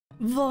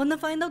Wanna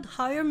find out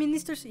how your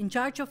ministers in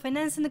charge of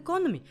finance and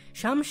economy,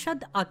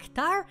 SHAMSHAD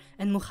AKHTAR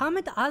and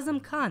Muhammad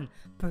Azam Khan,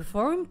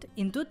 performed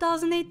in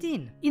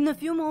 2018? In a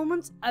few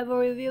moments, I will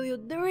reveal you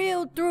the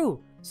real truth,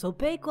 so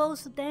pay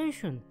close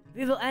attention.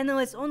 We will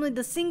analyze only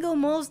the single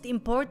most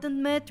important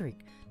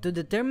metric to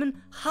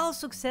determine how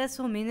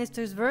successful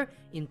ministers were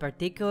in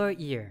particular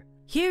year.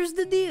 Here's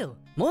the deal.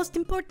 Most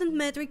important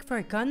metric for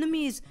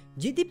economy is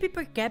GDP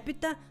per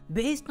capita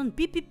based on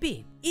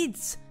PPP.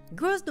 It's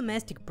gross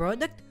domestic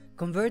product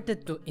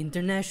converted to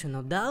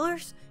international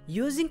dollars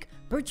using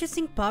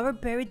purchasing power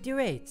parity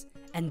rates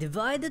and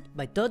divided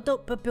by total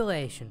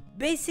population.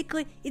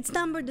 Basically, it's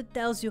number that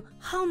tells you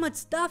how much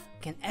stuff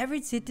can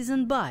every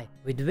citizen buy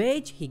with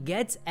wage he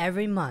gets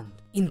every month.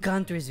 In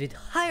countries with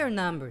higher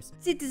numbers,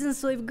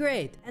 citizens live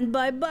great and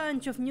buy a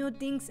bunch of new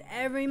things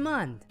every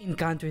month. In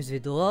countries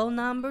with low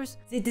numbers,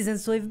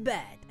 citizens live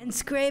bad and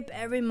scrape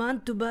every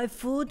month to buy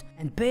food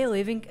and pay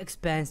living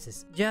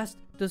expenses just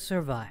to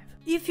survive.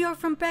 If you're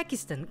from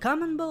Pakistan,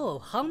 comment below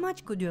how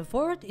much could you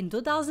afford in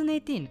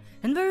 2018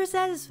 and were you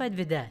satisfied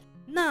with that?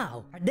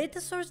 Now, our data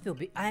source will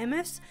be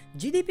IMF's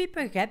GDP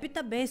per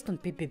capita based on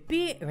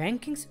PPP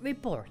rankings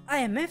report.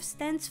 IMF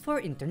stands for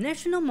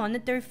International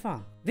Monetary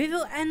Fund. We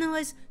will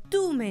analyze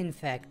two main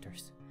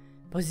factors: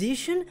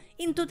 position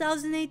in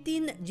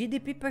 2018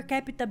 GDP per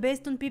capita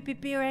based on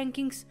PPP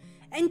rankings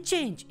and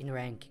change in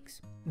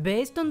rankings.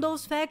 Based on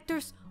those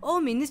factors,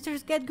 all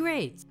ministers get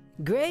grades.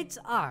 Grades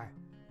are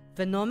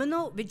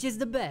phenomenal, which is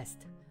the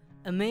best,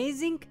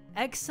 amazing,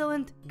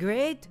 excellent,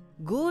 great,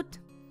 good,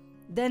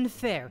 then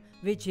fair,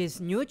 which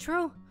is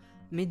neutral,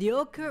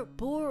 mediocre,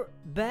 poor,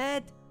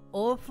 bad,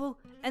 awful,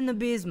 and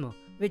abysmal,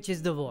 which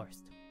is the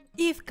worst.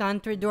 If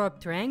country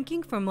dropped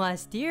ranking from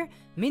last year,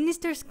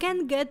 ministers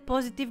can get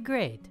positive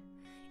grade.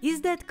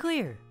 Is that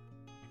clear?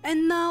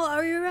 And now,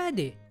 are you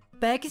ready?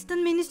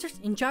 Pakistan ministers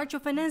in charge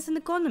of finance and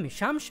economy,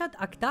 SHAMSHAD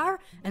AKHTAR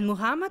and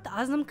Muhammad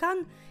Azam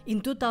Khan,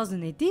 in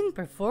 2018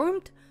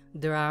 performed,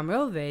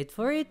 drumroll, wait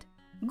for it,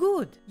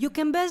 good. You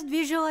can best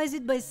visualize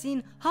it by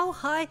seeing how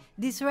high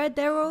this red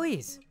arrow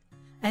is.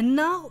 And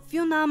now,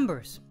 few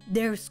numbers.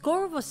 Their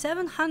score was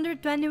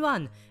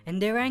 721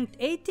 and they ranked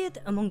 80th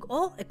among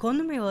all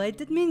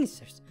economy-related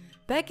ministers.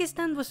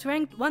 Pakistan was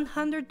ranked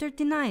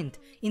 139th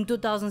in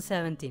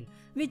 2017,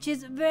 which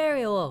is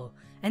very low.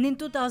 And in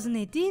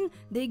 2018,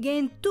 they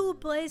gained 2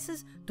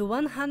 places to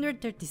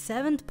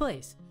 137th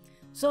place.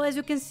 So as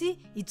you can see,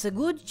 it's a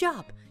good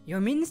job. Your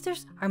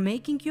ministers are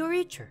making you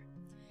richer.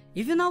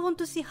 If you now want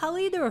to see how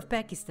leader of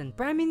Pakistan,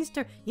 Prime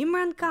Minister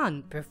Imran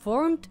Khan,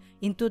 performed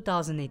in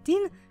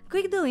 2018,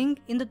 click the link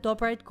in the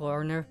top right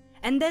corner.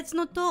 And that's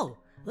not all.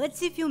 Let's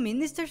see few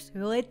ministers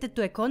related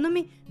to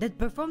economy that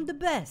performed the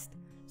best,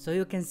 so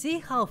you can see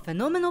how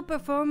phenomenal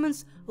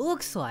performance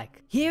looks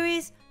like. Here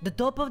is the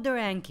top of the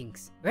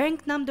rankings.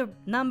 Ranked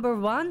number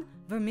 1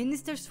 were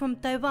ministers from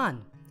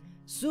Taiwan,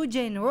 Su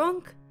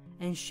Jain-rong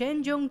and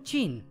Shen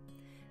Zhongqin.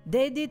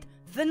 They did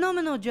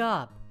phenomenal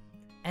job,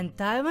 and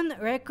Taiwan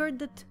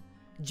recorded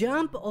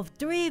jump of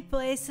 3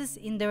 places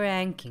in the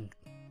ranking.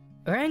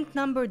 Ranked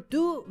number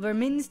 2 were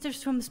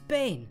ministers from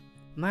Spain,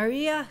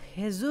 Maria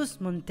Jesus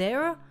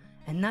Montero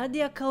and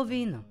Nadia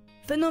Calvino.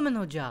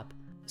 Phenomenal job.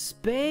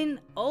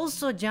 Spain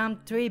also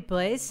jumped 3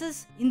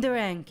 places in the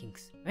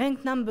rankings.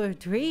 Ranked number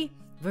 3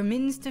 were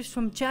ministers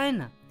from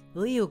China,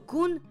 Liu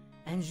Kun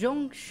and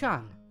Zhong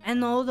Shan.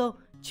 And although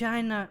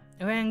China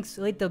ranks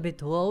a little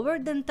bit lower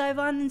than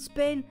Taiwan and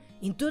Spain,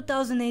 in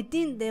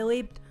 2018 they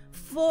leaped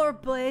 4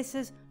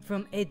 places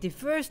from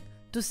 81st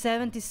to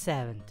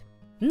 77th.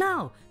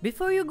 Now,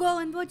 before you go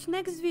and watch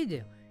next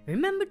video,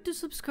 remember to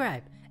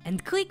subscribe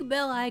and click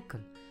bell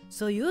icon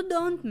so you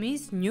don't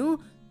miss new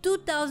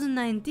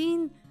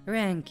 2019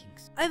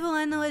 rankings. I will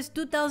analyze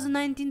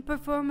 2019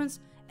 performance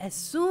as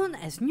soon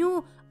as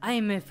new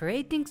IMF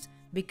ratings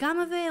become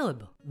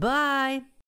available. Bye!